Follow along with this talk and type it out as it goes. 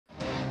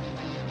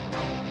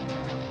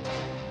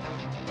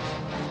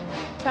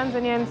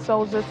Tanzanian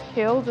soldiers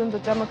killed in the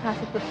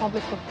Democratic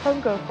Republic of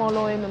Congo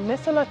following a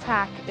missile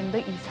attack in the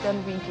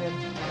eastern region.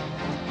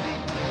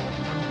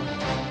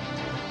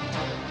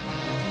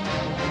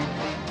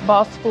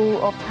 Bus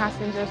full of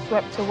passengers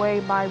swept away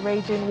by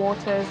raging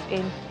waters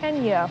in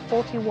Kenya,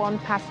 41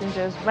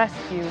 passengers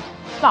rescued.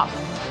 Plus,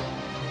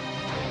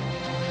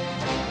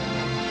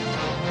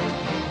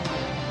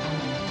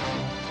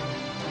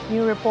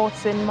 new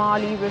reports in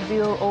Mali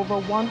reveal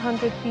over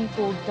 100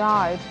 people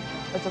died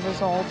as a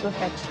result of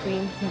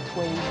extreme heat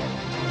wave.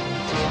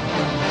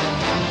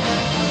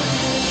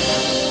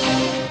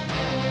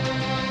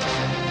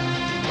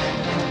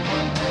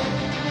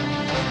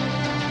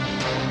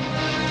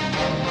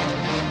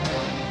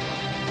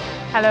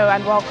 Hello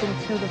and welcome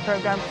to the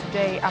program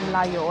today. I'm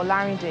Layo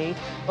Olarinde.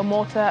 A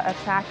mortar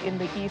attack in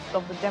the east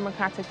of the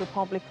Democratic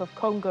Republic of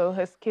Congo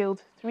has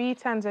killed 3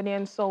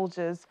 Tanzanian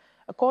soldiers.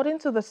 According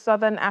to the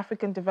Southern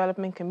African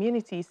Development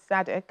Community,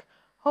 SADC,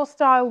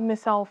 hostile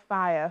missile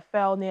fire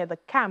fell near the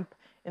camp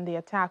in the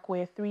attack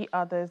where 3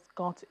 others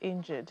got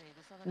injured.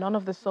 None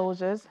of the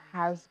soldiers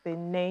has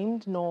been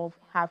named nor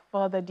have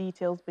further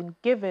details been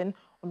given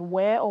on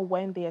where or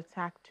when the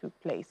attack took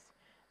place.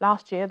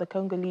 Last year, the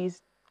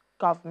Congolese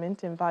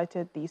government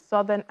invited the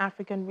Southern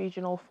African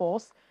Regional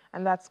Force,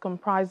 and that's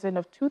comprising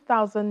of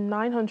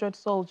 2,900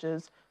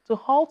 soldiers, to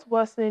halt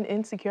worsening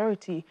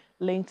insecurity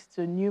linked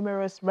to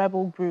numerous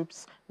rebel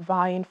groups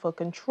vying for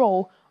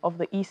control of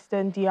the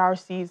eastern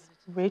DRC's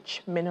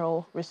rich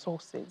mineral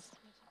resources.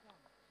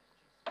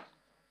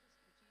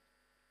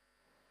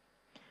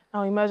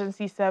 Now,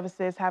 emergency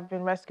services have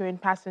been rescuing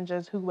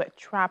passengers who were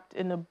trapped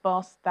in a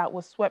bus that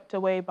was swept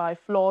away by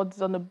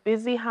floods on a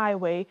busy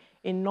highway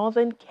in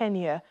northern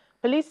Kenya.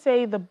 Police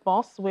say the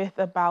bus with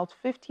about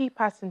 50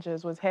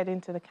 passengers was heading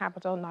to the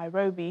capital,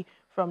 Nairobi,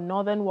 from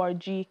northern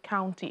Warji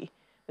County.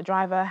 The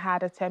driver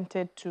had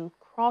attempted to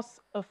cross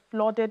a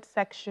flooded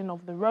section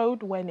of the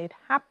road when it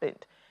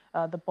happened.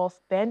 The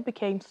bus then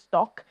became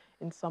stuck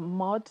in some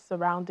mud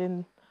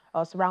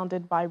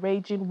surrounded by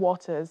raging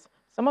waters.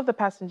 Some of the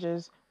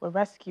passengers were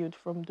rescued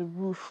from the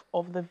roof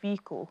of the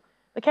vehicle.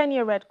 The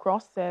Kenya Red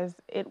Cross says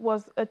it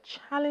was a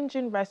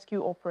challenging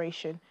rescue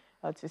operation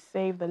to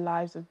save the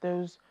lives of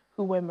those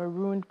who were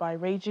marooned by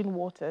raging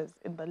waters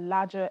in the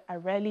larger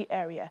Areli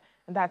area,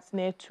 and that's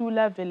near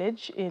Tula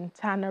village in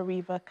Tana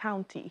River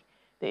County.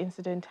 The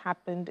incident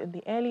happened in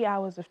the early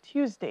hours of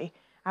Tuesday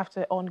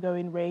after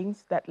ongoing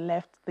rains that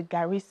left the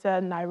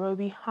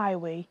Garissa-Nairobi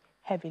highway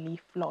heavily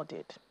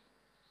flooded.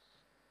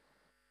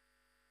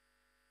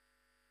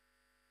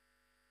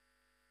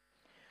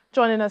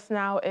 Joining us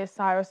now is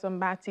Cyrus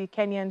Mbati,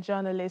 Kenyan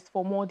journalist,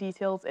 for more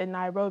details in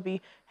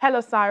Nairobi.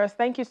 Hello, Cyrus.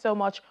 Thank you so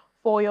much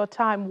for your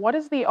time. What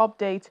is the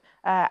update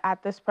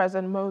at this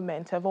present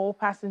moment? Have all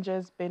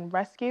passengers been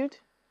rescued?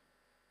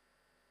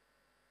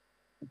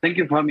 Thank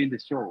you for having the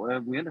show.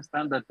 We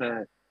understand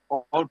that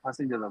all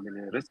passengers have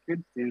been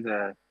rescued since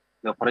the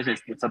operation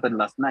started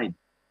last night.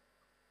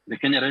 The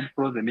Kenya Red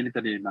Cross, the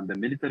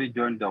military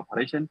joined the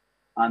operation,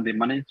 and they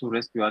managed to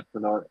rescue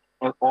actually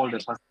all the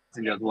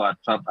passengers who are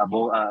trapped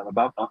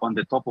about on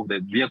the top of the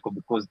vehicle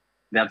because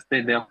they have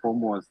stayed there for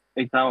almost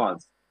 8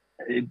 hours.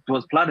 It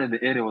was flooded.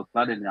 The area was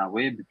flooded in a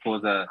way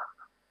because the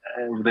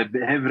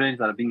heavy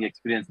rains are being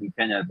experienced in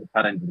Kenya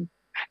currently.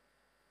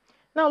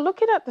 Now,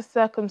 looking at the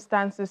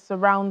circumstances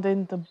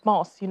surrounding the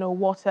bus,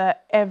 water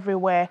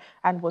everywhere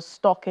and was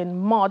stuck in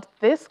mud,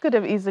 this could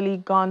have easily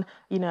gone,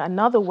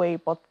 another way.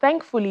 But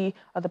thankfully,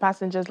 the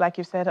passengers, like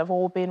you said, have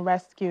all been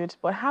rescued.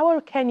 But how are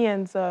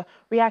Kenyans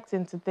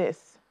reacting to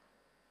this?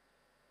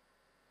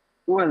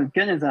 Well,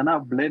 Kenyans are now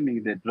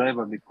blaming the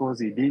driver because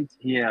he didn't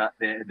hear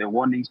the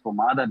warnings from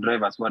other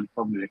drivers who are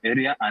from the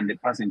area and the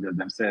passengers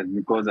themselves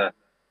because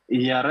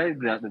he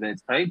arrived at the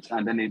site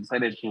and then he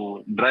decided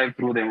to drive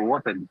through the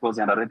water because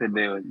he underrated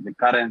the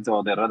currents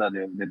or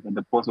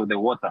the force of the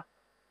water.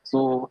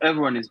 So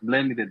everyone is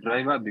blaming the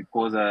driver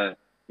because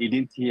he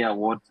didn't hear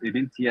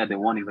the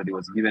warning that he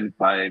was given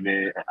by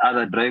the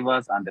other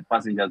drivers and the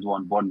passengers who were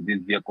on board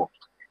this vehicle.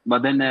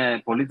 But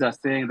then police are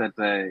saying that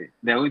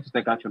they are going to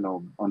take action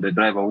on the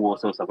driver who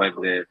also survived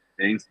the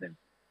incident.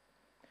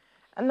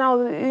 And now,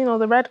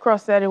 the Red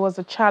Cross said it was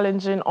a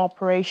challenging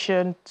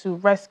operation to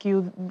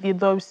rescue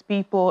those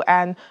people.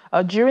 And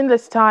during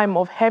this time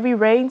of heavy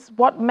rains,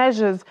 what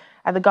measures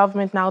are the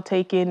government now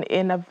taking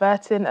in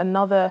averting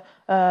another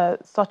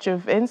such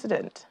of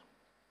incident?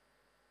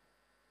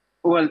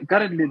 Well,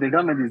 currently the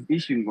government is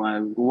issuing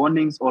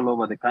warnings all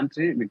over the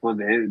country because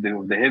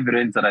the heavy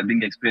rains that are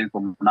being experienced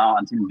from now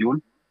until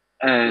June.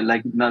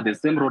 Like now, the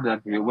same road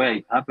where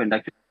it happened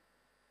actually.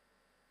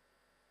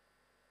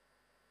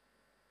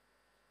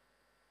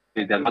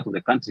 The part of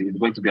the country is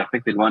going to be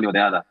affected one way or the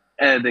other.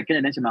 The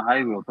Kenya National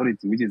Highway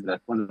Authority, which is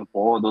responsible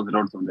for all those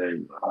roads on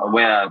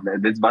where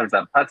these buses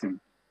are passing,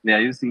 they are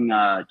using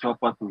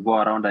choppers to go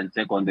around and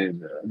check on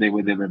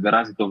the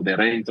veracity of the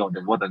rains or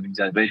the water which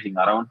are raging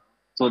around.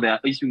 So they are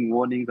issuing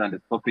warnings and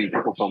stopping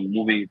people from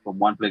moving from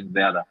one place to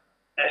the other.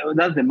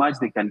 That's the much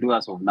they can do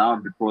as of now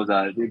because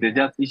they're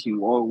just issuing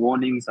all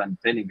warnings and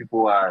telling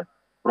people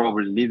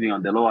probably living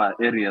on the lower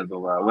areas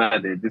of where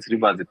this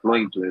rivers are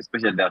flowing to,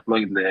 especially they are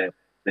flowing to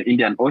the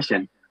Indian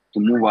Ocean, to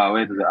move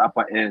away to the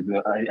upper air,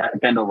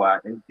 kind of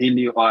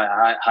hilly or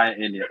high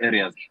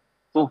areas.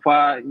 So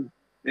far,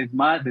 there's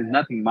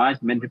nothing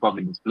much. Many people have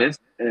been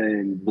displaced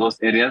in those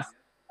areas,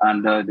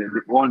 and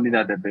the only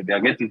that they are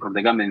getting from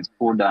the government is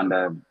food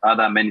and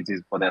other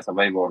amenities for their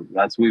survival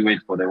as we wait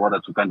for the water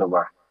to kind of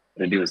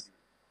reduce.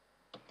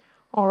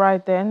 All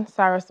right then,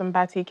 Sarah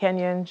Sambati,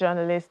 Kenyan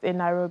journalist in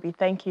Nairobi.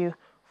 Thank you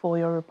for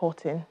your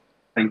reporting.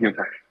 Thank you.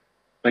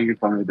 Thank you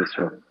for me this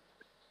show.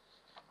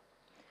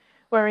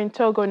 We're in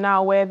Togo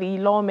now, where the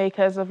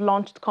lawmakers have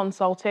launched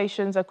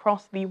consultations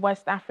across the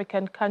West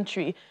African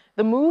country.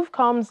 The move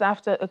comes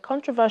after a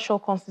controversial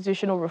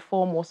constitutional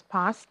reform was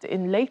passed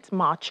in late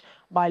March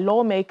by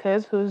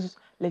lawmakers whose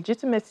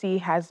legitimacy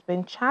has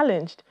been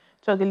challenged.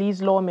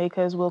 Togolese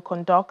lawmakers will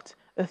conduct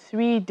a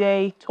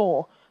 3-day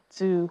tour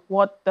to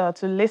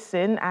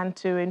listen and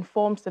to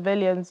inform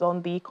civilians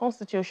on the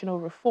constitutional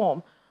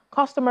reform.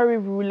 Customary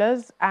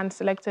rulers and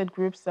selected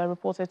groups are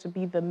reported to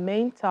be the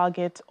main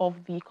target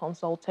of the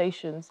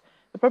consultations.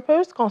 The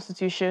proposed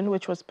constitution,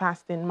 which was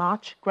passed in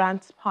March,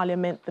 grants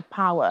Parliament the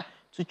power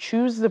to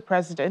choose the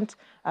president,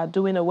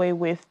 doing away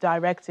with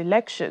direct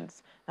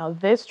elections. Now,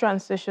 this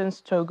transitions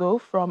Togo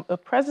from a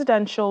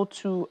presidential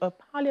to a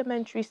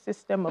parliamentary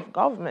system of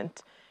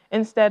government.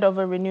 Instead of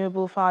a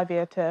renewable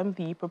 5-year term,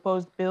 the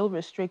proposed bill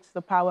restricts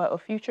the power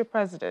of future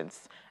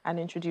presidents and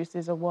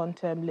introduces a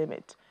 1-term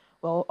limit.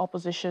 Well,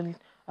 opposition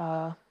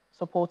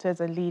supporters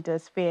and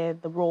leaders fear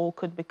the role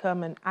could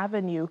become an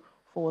avenue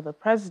for the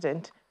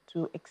president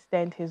to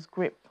extend his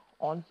grip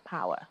on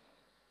power.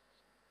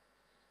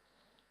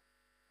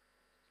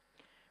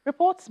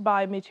 Reports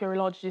by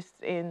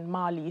meteorologists in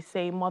Mali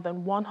say more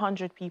than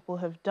 100 people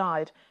have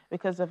died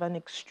because of an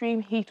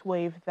extreme heat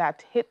wave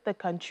that hit the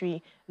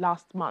country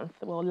last month.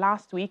 Well,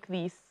 last week,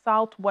 the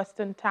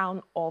southwestern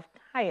town of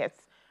Kayes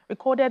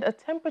recorded a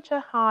temperature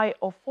high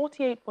of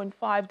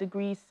 48.5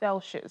 degrees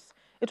Celsius.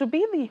 It will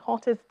be the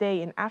hottest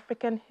day in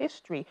African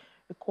history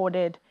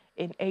recorded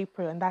in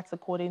April, and that's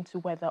according to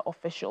weather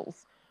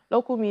officials.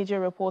 Local media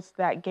reports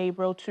that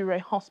Gabriel Toure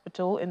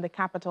Hospital in the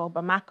capital,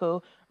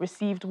 Bamako,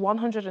 received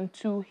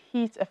 102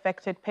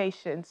 heat-affected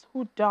patients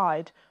who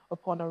died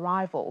upon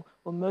arrival,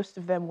 well, most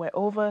of them were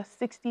over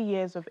 60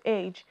 years of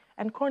age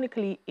and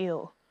chronically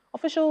ill.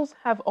 Officials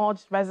have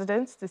urged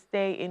residents to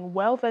stay in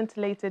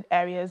well-ventilated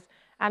areas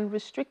and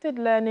restricted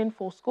learning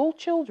for school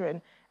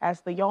children,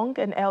 as the young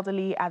and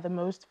elderly are the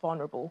most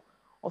vulnerable.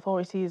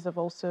 Authorities have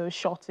also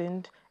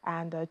shortened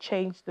and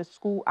changed the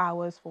school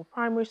hours for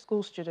primary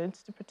school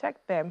students to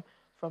protect them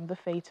from the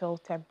fatal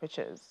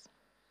temperatures.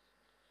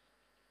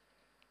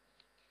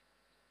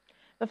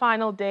 The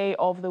final day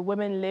of the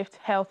Women Lift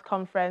Health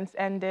Conference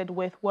ended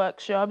with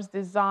workshops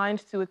designed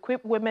to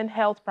equip women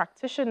health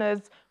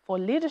practitioners for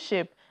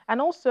leadership, and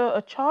also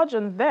a charge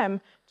on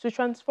them to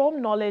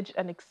transform knowledge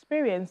and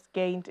experience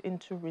gained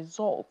into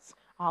results.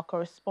 Our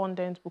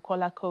correspondent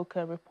Bukola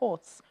Koka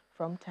reports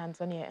from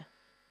Tanzania.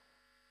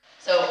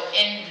 So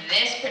in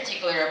this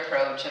particular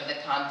approach of the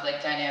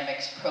conflict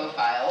dynamics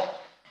profile,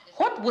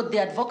 what would the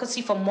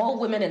advocacy for more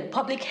women in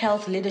public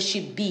health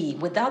leadership be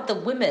without the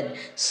women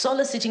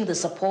soliciting the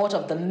support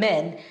of the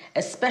men,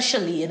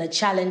 especially in a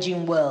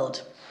challenging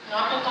world?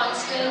 Not a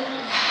constant,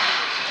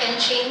 can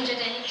change at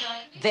any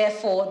time.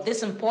 Therefore,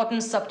 this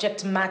important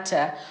subject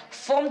matter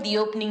formed the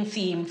opening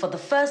theme for the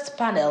first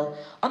panel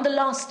on the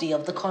last day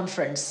of the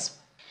conference.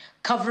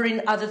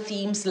 Covering other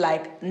themes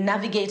like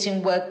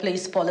navigating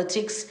workplace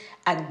politics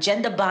and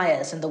gender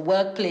bias in the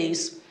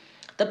workplace,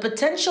 the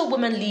potential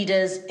women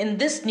leaders in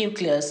this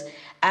nucleus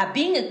are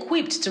being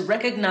equipped to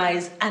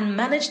recognize and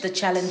manage the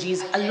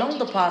challenges along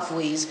the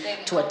pathways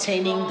to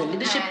attaining the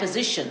leadership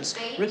positions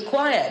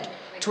required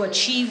to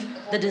achieve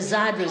the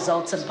desired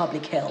results in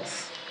public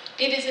health.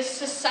 It is a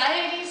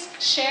society's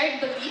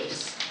shared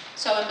beliefs,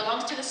 so it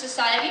belongs to the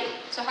society.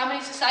 So how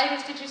many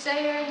societies did you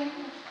say are in?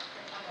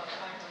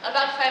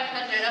 About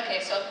 500, okay,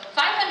 so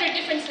 500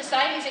 different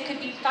societies, it could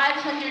be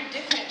 500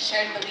 different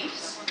shared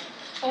beliefs.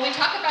 When we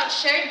talk about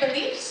shared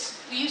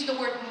beliefs, we use the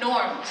word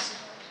norms.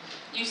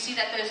 You see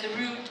that there's the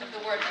root of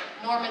the word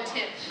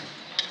normative.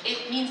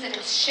 It means that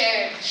it's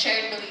shared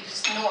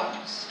beliefs,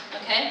 norms,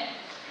 okay?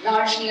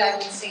 Largely, I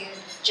would say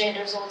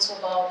gender is also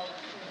about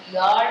who we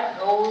are,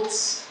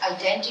 roles,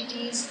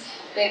 identities,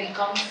 where we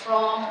come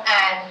from,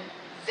 and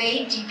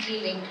very deeply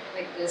linked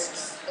with this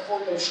is the whole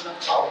notion of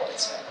power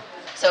as well.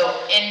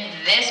 So in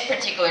this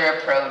particular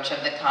approach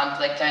of the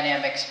conflict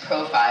dynamics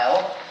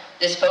profile,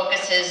 this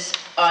focuses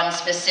on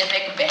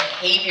specific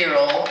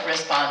behavioral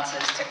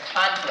responses to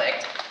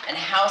conflict and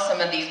how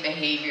some of these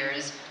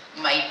behaviors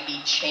might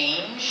be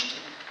changed.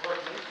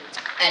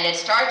 And it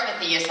starts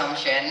with the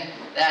assumption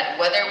that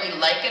whether we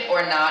like it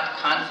or not,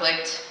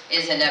 conflict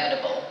is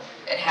inevitable.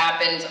 It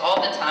happens all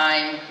the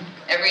time,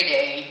 every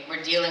day.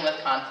 We're dealing with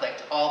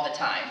conflict all the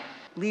time.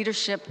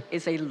 Leadership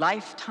is a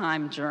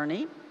lifetime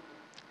journey.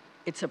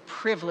 It's a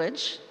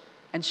privilege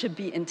and should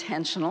be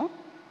intentional.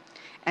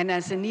 And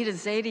as Anita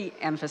Zaidi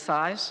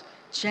emphasized,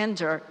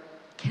 gender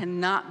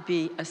cannot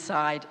be a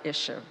side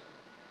issue.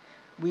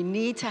 We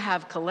need to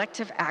have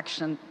collective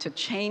action to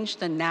change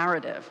the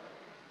narrative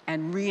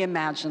and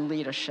reimagine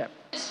leadership.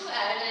 Just to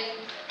add,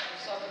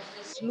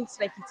 It looks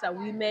like it's a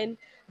women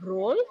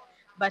role,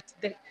 but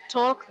the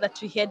talk that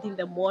we had in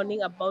the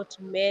morning about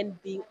men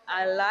being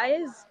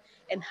allies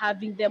and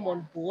having them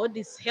on board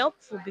is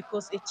helpful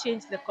because it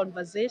changed the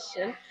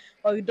conversation,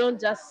 or we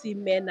don't just see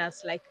men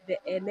as like the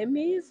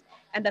enemies,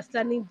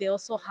 understanding they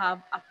also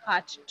have a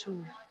part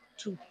to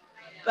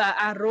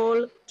a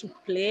role to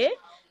play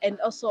and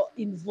also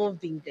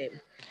involving them.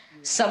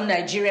 Some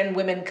Nigerian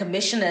women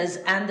commissioners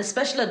and the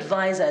special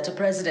advisor to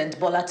President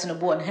Bola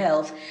Tinubu on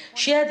health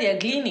share their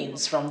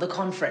gleanings from the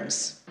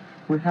conference.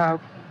 We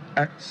have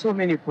so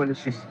many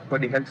policies for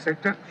the health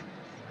sector,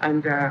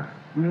 and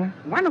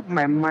one of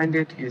my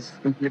mandate is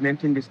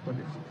implementing this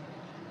policy.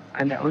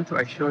 And I want to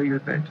assure you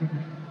that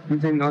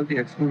using all the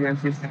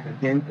experiences that I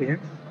gained here,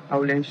 I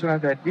will ensure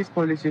that these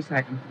policies are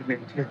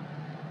implemented,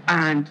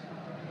 and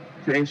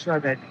to ensure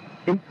that,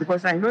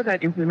 because I know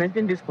that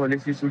implementing these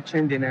policies will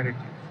change the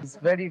narrative. It's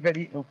very,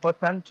 very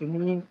important to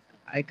me.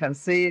 I can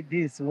say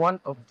this is one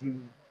of the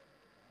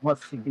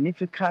most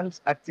significant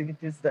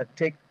activities that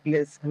take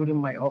place during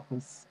my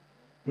office,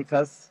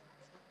 because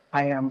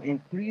I am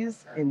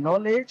increased in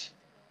knowledge,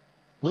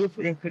 we've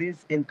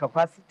increased in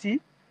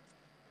capacity,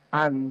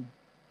 and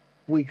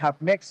we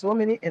have made so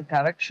many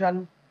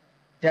interactions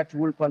that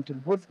will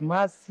contribute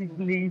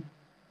massively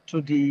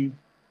to the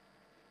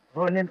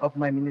running of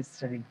my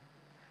ministry.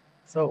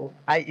 So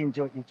I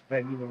enjoy it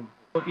very well.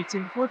 It's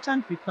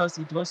important because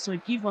it also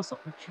gives us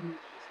opportunities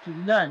to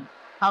learn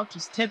how to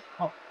step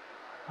up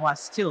our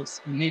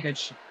skills in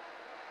leadership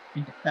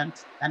in the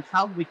country and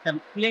how we can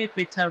play a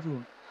better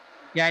role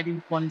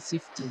guiding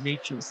policies to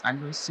nations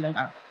and also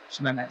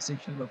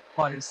nationalization of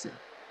policy.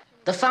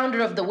 The founder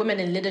of the Women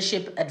in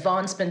Leadership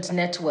Advancement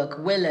Network,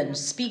 Willen,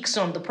 speaks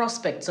on the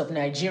prospects of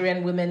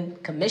Nigerian women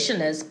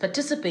commissioners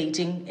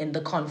participating in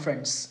the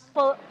conference.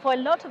 For a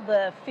lot of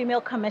the female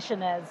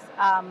commissioners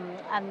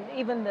and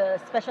even the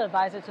special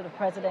advisor to the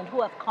president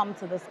who have come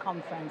to this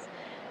conference,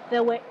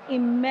 there were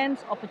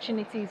immense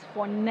opportunities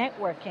for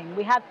networking.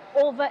 We had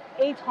over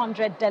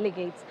 800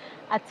 delegates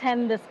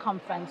attend this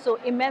conference, so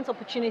immense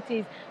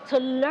opportunities to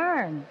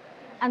learn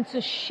and to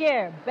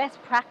share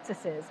best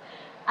practices.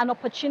 An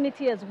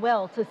opportunity as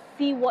well to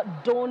see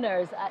what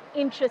donors are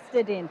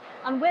interested in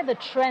and where the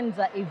trends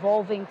are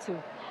evolving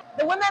to.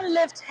 The Women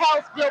Lift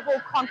Health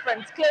Global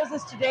Conference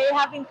closes today,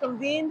 having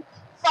convened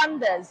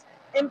funders,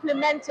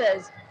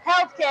 implementers,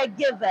 healthcare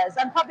givers,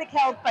 and public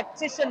health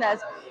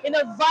practitioners in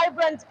a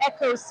vibrant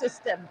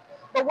ecosystem.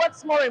 But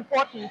what's more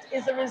important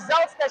is the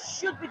results that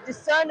should be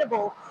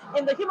discernible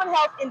in the human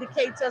health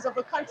indicators of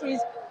the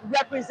countries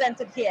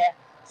represented here,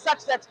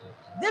 such that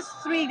this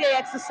three-day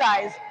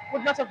exercise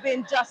would not have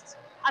been just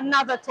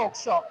another talk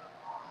show.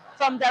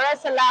 From Dar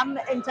es Salaam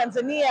in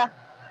Tanzania,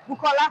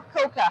 Bukola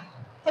Koka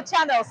for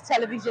Channels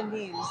Television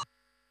News.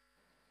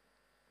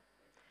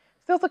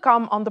 Still to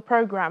come on the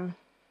program.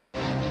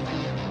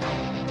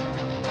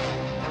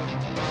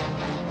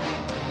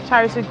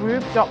 Charity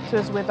group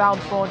Doctors Without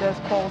Borders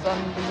calls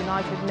on the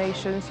United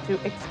Nations to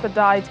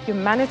expedite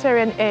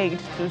humanitarian aid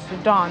to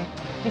Sudan.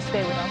 Please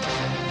stay with us.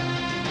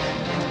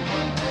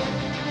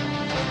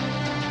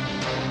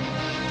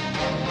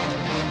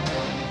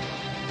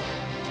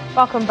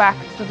 Welcome back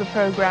to the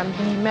program.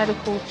 The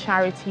medical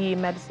charity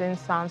Medicine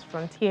Sans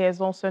Frontiers,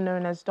 also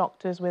known as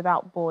Doctors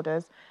Without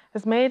Borders,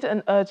 has made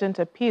an urgent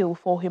appeal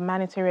for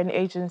humanitarian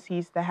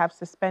agencies that have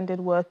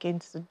suspended work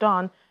in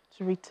Sudan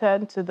to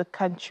return to the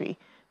country.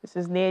 This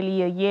is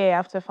nearly a year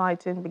after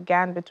fighting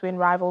began between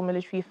rival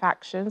military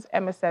factions.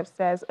 MSF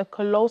says a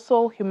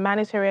colossal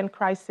humanitarian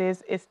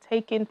crisis is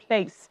taking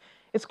place.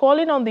 It's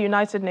calling on the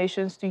United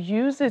Nations to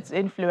use its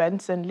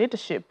influence and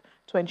leadership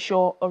to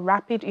ensure a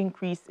rapid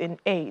increase in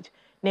aid.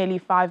 Nearly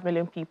 5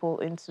 million people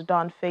in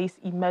Sudan face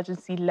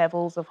emergency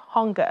levels of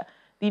hunger.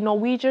 The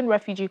Norwegian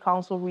Refugee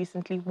Council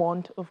recently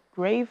warned of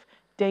grave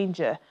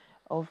danger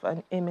of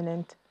an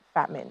imminent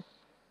famine.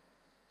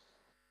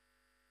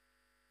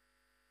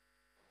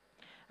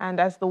 And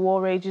as the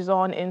war rages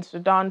on in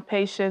Sudan,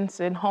 patients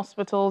in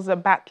hospitals are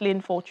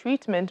battling for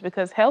treatment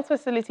because health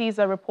facilities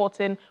are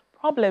reporting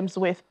problems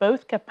with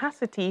both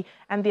capacity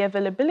and the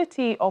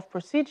availability of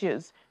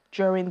procedures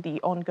during the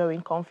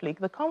ongoing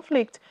conflict. The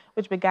conflict,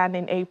 which began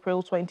in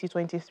April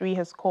 2023,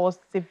 has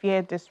caused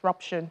severe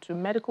disruption to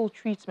medical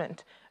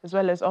treatment, as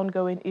well as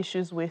ongoing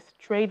issues with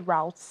trade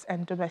routes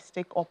and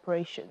domestic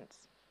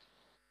operations.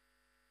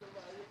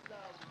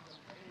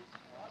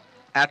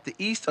 At the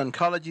East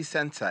Oncology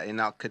Center in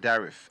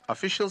Al-Qadarif,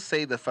 officials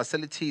say the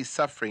facility is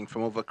suffering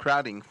from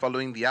overcrowding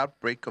following the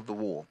outbreak of the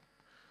war.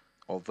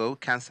 Although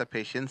cancer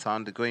patients are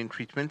undergoing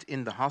treatment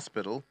in the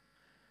hospital,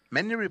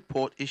 many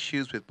report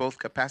issues with both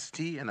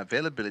capacity and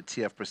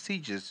availability of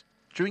procedures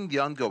during the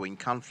ongoing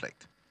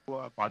conflict.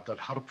 After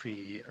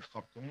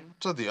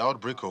the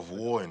outbreak of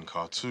war in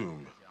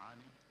Khartoum,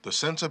 the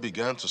center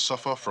began to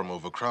suffer from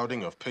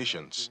overcrowding of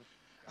patients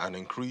and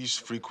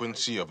increased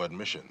frequency of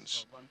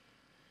admissions.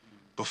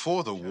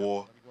 Before the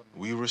war,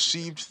 We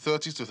received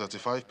 30 to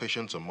 35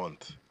 patients a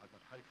month.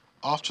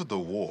 After the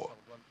war,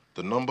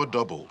 the number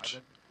doubled.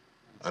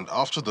 And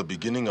after the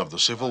beginning of the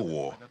Civil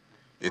War,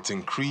 it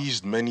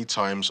increased many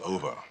times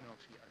over.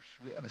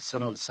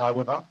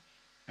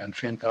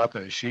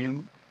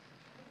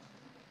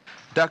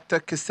 Dr.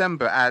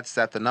 Kisemba adds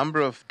that the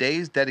number of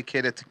days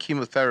dedicated to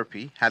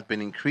chemotherapy had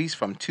been increased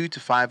from 2 to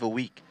 5 a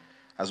week,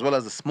 as well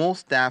as a small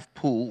staff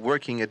pool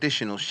working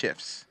additional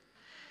shifts.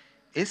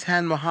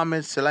 Ishan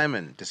Mohammed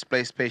Suleiman,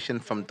 displaced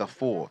patient from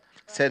Darfur,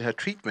 said her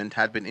treatment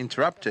had been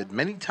interrupted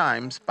many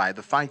times by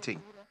the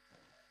fighting.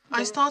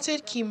 I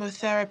started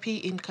chemotherapy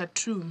in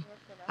Khartoum.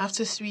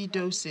 After 3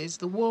 doses,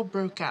 the war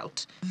broke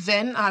out.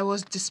 Then I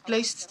was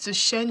displaced to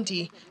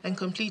Shendi and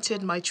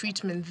completed my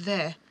treatment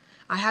there.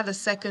 I had a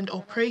second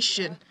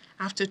operation.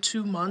 After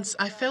 2 months,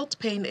 I felt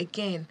pain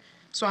again.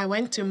 So I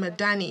went to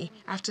Madani.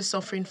 After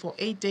suffering for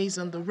 8 days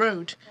on the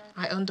road,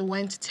 I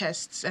underwent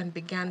tests and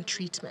began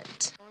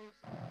treatment.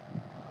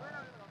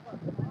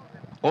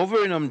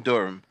 Over in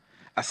Omdurman,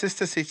 a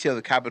sister city of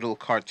the capital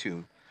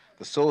Khartoum,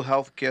 the sole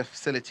healthcare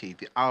facility,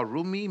 the Al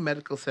Rumi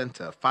Medical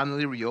Center,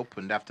 finally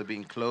reopened after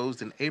being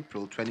closed in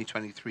April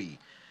 2023,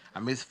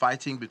 amidst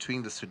fighting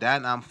between the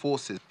Sudan Armed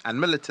Forces and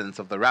militants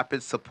of the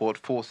Rapid Support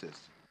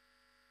Forces.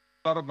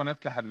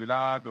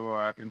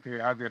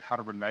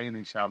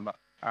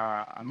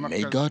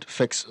 May God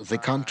fix the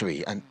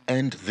country and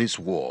end this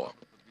war.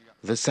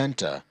 The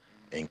center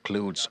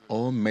includes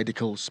all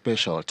medical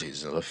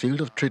specialties in the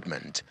field of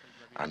treatment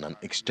and an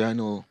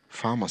external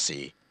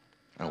pharmacy.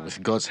 And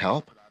with God's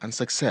help and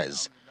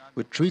success,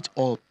 we treat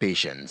all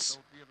patients.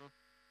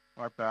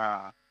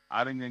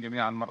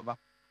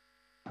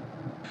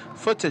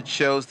 Footage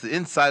shows the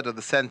inside of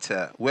the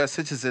center, where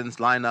citizens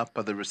line up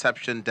at the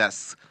reception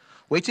desks,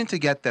 waiting to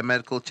get their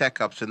medical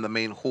checkups in the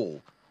main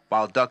hall,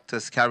 while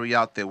doctors carry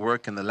out their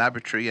work in the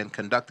laboratory and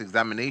conduct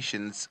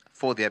examinations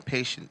for their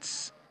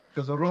patients.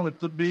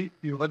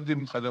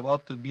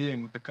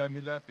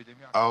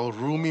 Al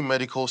Rumi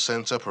Medical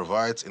Center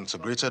provides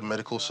integrated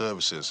medical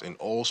services in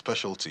all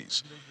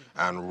specialties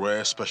and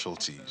rare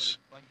specialties.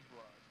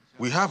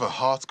 We have a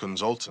heart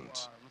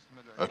consultant,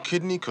 a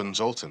kidney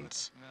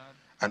consultant,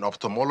 an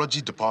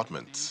ophthalmology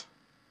department,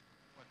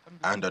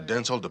 and a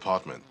dental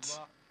department.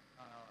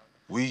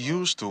 We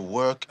used to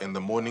work in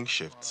the morning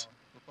shift,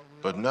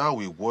 but now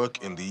we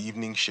work in the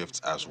evening shifts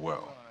as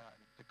well.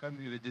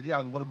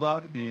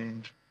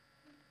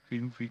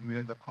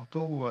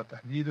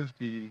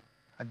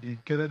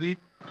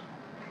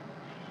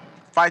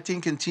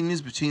 Fighting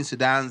continues between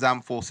Sudan's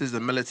armed forces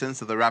and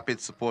militants of the Rapid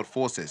Support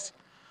Forces.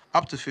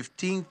 Up to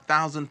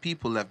 15,000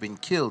 people have been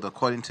killed,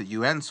 according to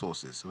UN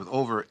sources, with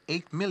over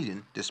 8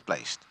 million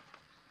displaced.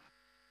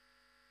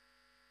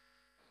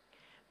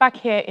 Back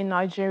here in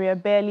Nigeria,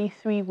 barely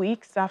 3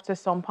 weeks after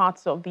some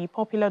parts of the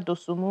popular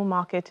Dosumu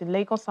market in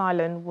Lagos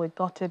Island were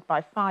gutted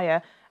by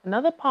fire,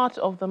 another part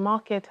of the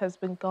market has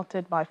been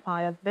gutted by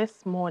fire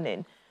this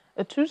morning.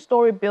 A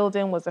 2-story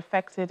building was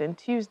affected in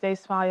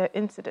Tuesday's fire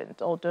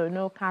incident, although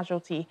no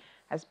casualty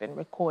has been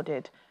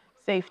recorded.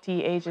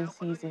 Safety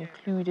agencies,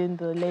 including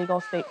the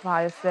Lagos State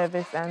Fire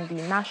Service and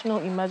the National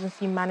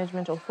Emergency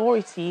Management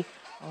Authority,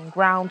 are on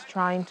ground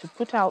trying to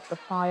put out the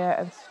fire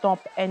and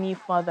stop any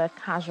further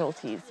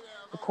casualties.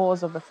 The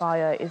cause of the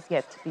fire is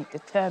yet to be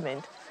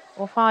determined.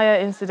 Well, fire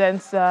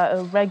incidents are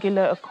a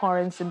regular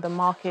occurrence in the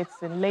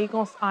markets in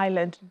Lagos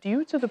Island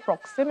due to the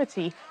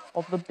proximity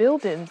of the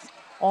buildings.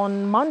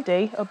 On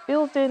Monday, a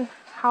building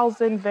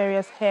housing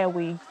various hair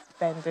wigs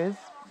vendors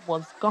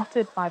was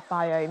gutted by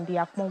fire in the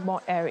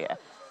Akmogbo area.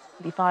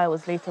 The fire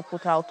was later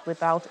put out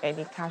without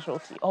any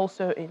casualty.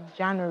 Also in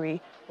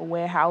January, a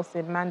warehouse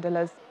in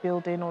Mandela's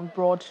building on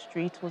Broad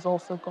Street was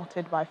also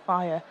gutted by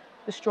fire,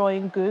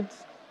 destroying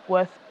goods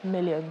worth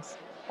millions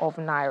of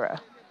naira.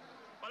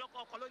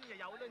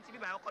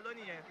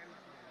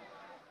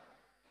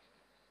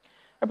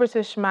 A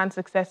British man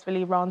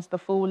successfully runs the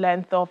full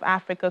length of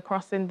Africa,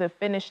 crossing the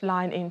finish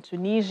line in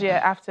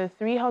Tunisia after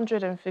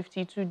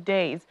 352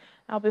 days.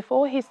 Now,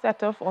 before he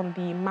set off on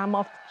the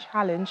mammoth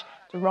challenge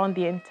to run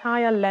the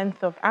entire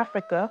length of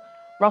Africa,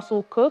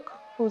 Russell Cook,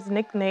 who's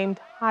nicknamed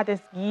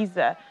Hardest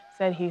Geezer,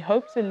 said he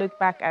hoped to look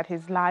back at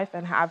his life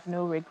and have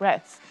no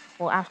regrets.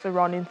 Well, after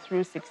running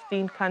through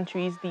 16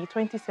 countries, the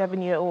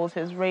 27-year-old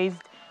has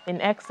raised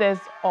in excess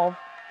of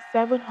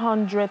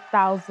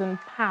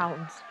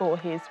 £700,000 for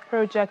his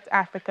Project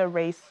Africa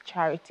Race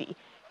charity.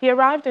 He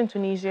arrived in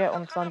Tunisia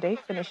on Sunday,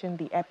 finishing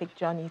the epic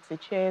journey to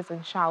cheers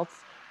and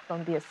shouts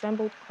from the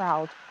assembled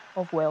crowd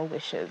of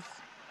well-wishers.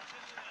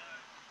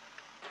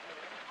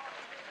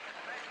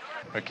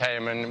 We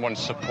came and wanted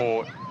to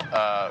support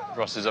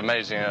Ross's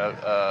amazing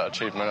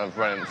achievement of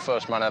running the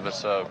first man ever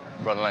to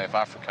run the length of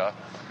Africa,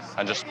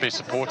 and just be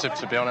supportive,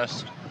 to be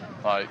honest.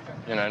 Like,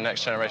 you know,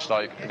 next generation,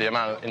 like the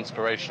amount of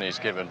inspiration he's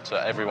given to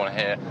everyone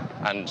here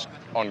and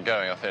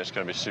ongoing, I think it's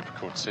going to be super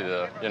cool to see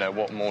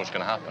what more is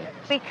going to happen.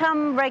 We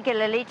come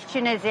regularly to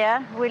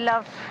Tunisia. We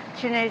love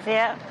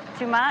Tunisia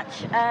too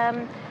much.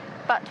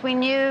 but we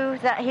knew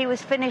that he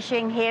was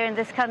finishing here in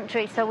this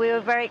country, so we were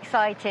very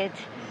excited.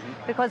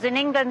 Because in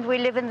England we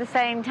live in the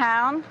same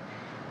town,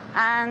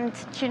 and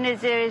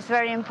Tunisia is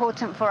very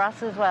important for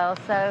us as well,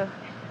 so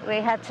we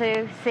had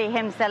to see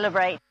him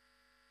celebrate.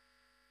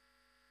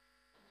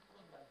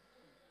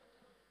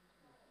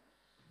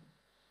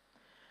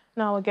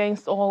 Now,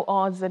 against all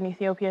odds, an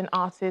Ethiopian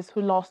artist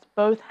who lost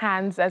both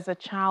hands as a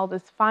child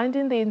is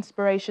finding the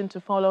inspiration to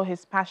follow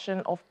his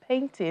passion of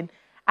painting.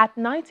 At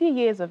 90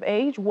 years of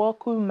age,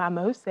 Woku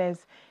Mamo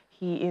says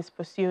he is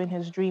pursuing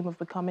his dream of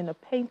becoming a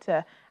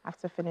painter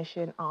after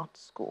finishing art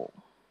school.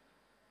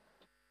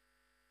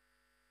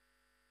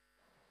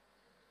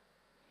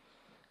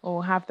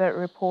 We'll have the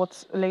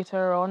reports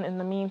later on. In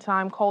the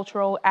meantime,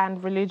 cultural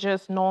and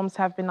religious norms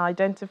have been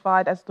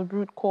identified as the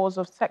root cause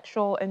of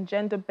sexual and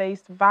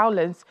gender-based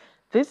violence.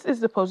 This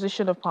is the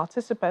position of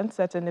participants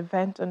at an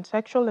event on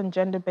sexual and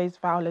gender-based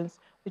violence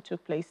which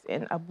took place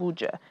in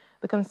Abuja.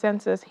 The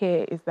consensus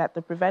here is that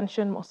the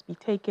prevention must be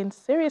taken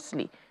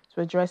seriously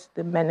to address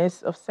the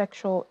menace of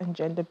sexual and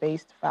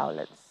gender-based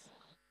violence.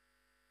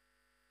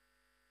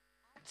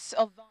 Acts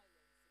of violence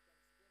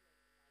against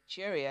women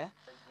in Nigeria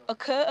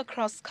occur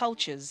across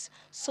cultures,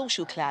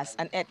 social class,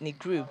 and ethnic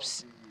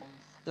groups.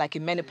 Like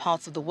in many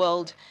parts of the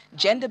world,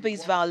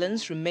 gender-based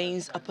violence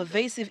remains a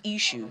pervasive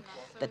issue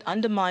that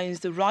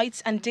undermines the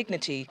rights and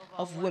dignity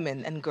of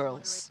women and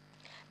girls.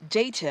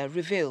 Data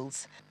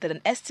reveals that an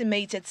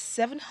estimated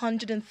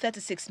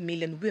 736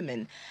 million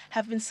women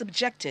have been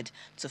subjected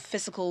to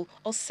physical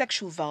or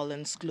sexual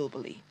violence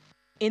globally.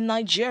 In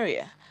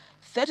Nigeria,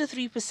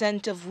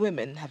 33% of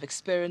women have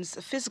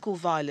experienced physical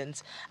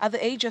violence at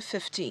the age of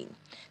 15.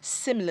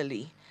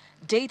 Similarly,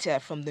 data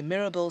from the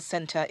Mirabel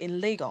Center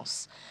in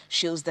Lagos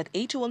shows that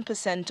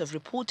 81% of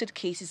reported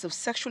cases of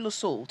sexual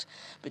assault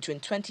between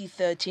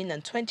 2013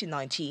 and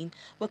 2019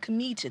 were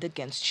committed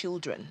against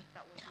children.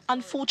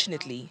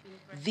 Unfortunately,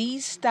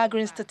 these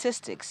staggering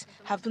statistics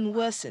have been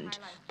worsened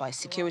by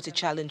security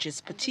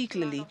challenges,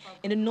 particularly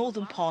in the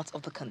northern part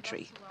of the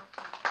country.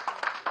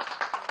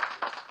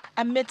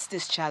 Amidst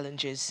these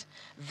challenges,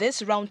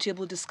 this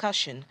roundtable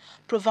discussion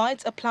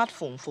provides a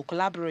platform for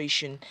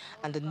collaboration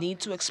and the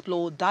need to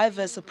explore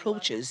diverse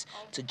approaches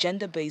to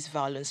gender-based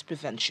violence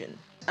prevention.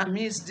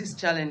 Amidst these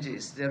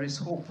challenges, there is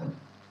hope.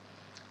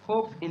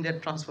 Hope in the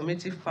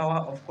transformative power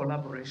of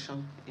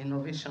collaboration,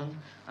 innovation,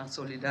 and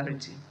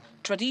solidarity.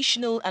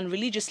 Traditional and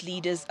religious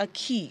leaders are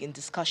key in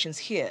discussions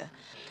here,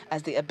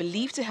 as they are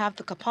believed to have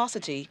the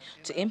capacity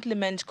to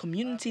implement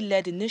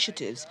community-led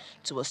initiatives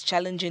towards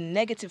challenging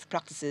negative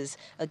practices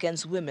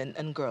against women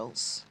and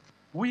girls.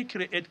 We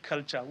create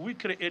culture, we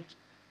create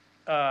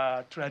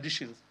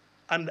traditions,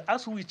 and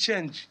as we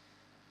change,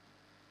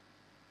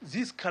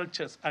 these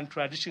cultures and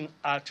traditions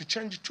are to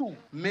change too.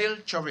 Male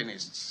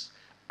chauvinists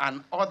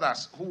and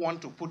others who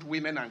want to put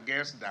women and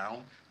girls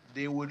down,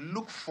 they would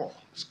look for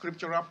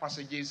scriptural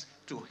passages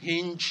to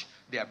hinge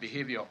their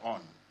behavior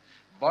on.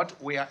 But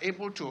we are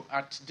able to,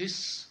 at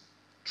these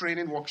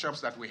training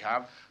workshops that we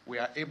have, we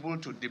are able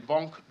to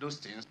debunk those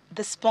things.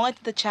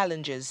 Despite the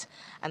challenges,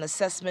 an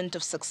assessment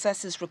of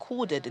successes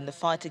recorded in the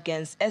fight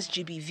against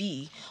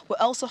SGBV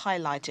were also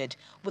highlighted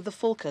with the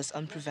focus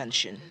on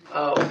prevention.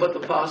 Over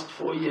the past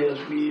 4 years,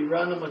 we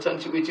ran a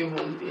maternity waiting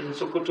home in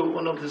Sokoto,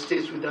 one of the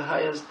states with the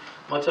highest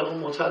maternal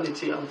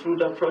mortality, and through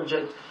that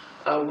project,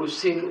 we've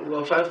seen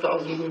over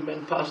 5,000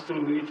 women pass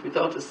through it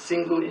without a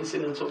single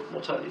incident of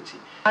mortality.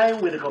 I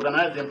will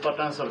recognize the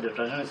importance of the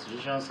traditional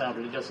institutions and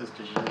religious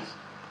institutions.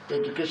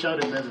 Education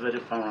remains very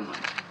paramount.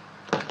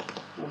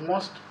 We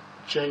must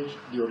change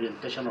the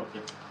orientation of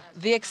it.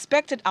 The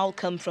expected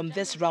outcome from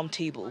this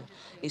roundtable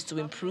is to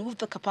improve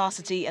the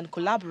capacity and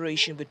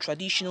collaboration with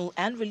traditional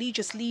and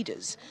religious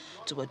leaders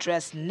to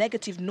address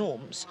negative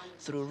norms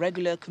through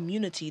regular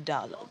community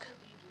dialogue.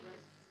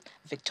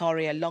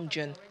 Victoria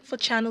Longjon for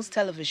Channels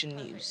Television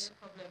News.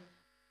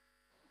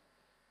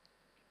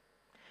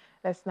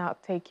 Let's now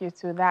take you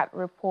to that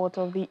report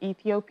of the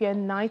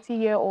Ethiopian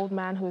 90-year-old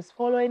man who is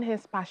following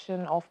his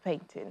passion of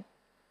painting.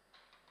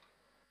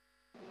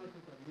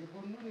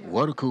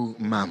 Woku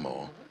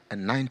Mamo, a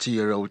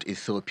 90-year-old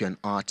Ethiopian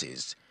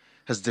artist,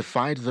 has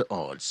defied the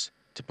odds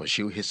to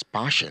pursue his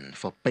passion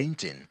for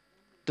painting,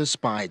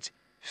 despite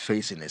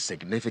facing a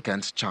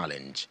significant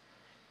challenge.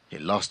 He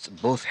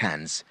lost both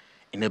hands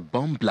in a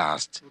bomb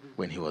blast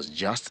when he was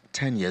just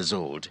 10 years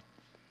old.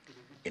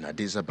 In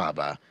Addis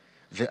Ababa,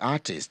 the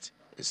artist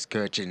is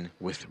sketching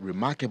with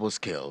remarkable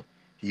skill,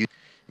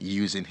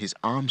 using his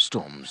arm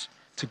storms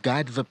to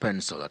guide the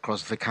pencil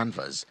across the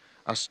canvas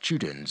as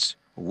students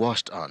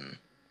washed on.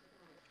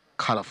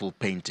 Colorful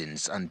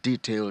paintings and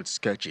detailed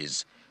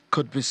sketches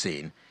could be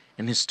seen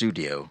in his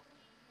studio.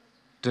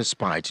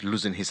 Despite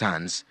losing his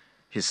hands,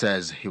 he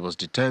says he was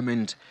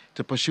determined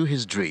to pursue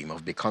his dream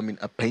of becoming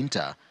a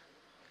painter.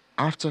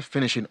 After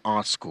finishing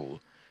art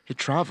school, he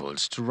traveled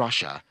to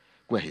Russia,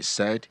 where he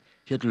said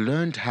he had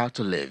learned how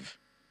to live.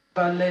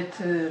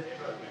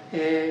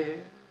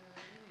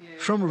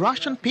 From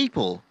Russian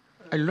people,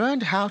 I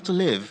learned how to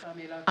live,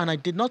 and I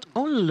did not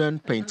only learn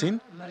painting,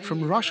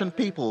 from Russian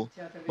people,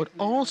 but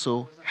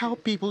also how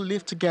people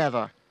live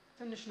together.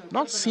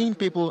 Not seeing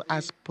people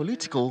as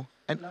political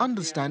and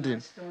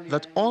understanding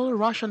that all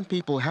Russian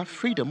people have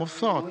freedom of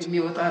thought.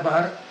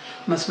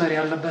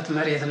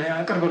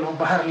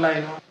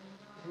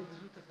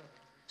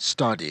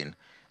 Studying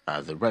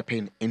at the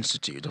Repin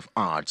Institute of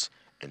Arts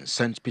in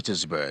St.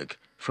 Petersburg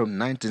from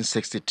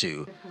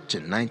 1962 to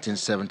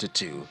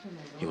 1972,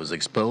 he was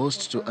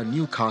exposed to a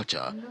new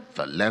culture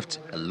that left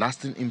a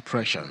lasting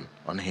impression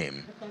on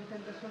him.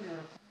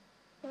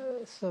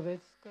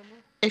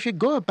 If you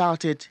go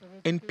about it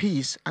in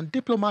peace and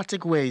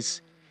diplomatic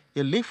ways,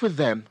 you live with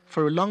them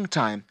for a long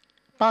time.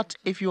 But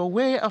if your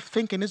way of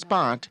thinking is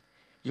bad,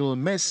 you'll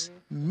miss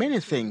many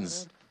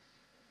things.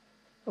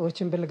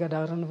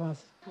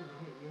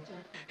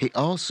 He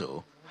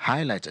also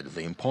highlighted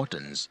the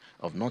importance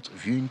of not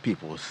viewing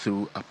people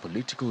through a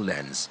political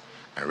lens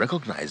and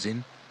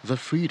recognizing the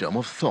freedom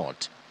of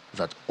thought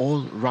that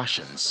all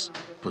Russians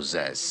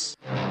possess.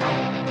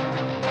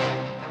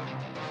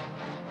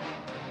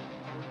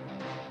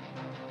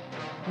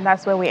 And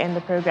that's where we end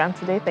the program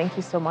today. Thank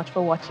you so much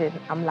for watching.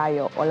 I'm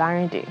Layo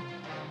Olarinde.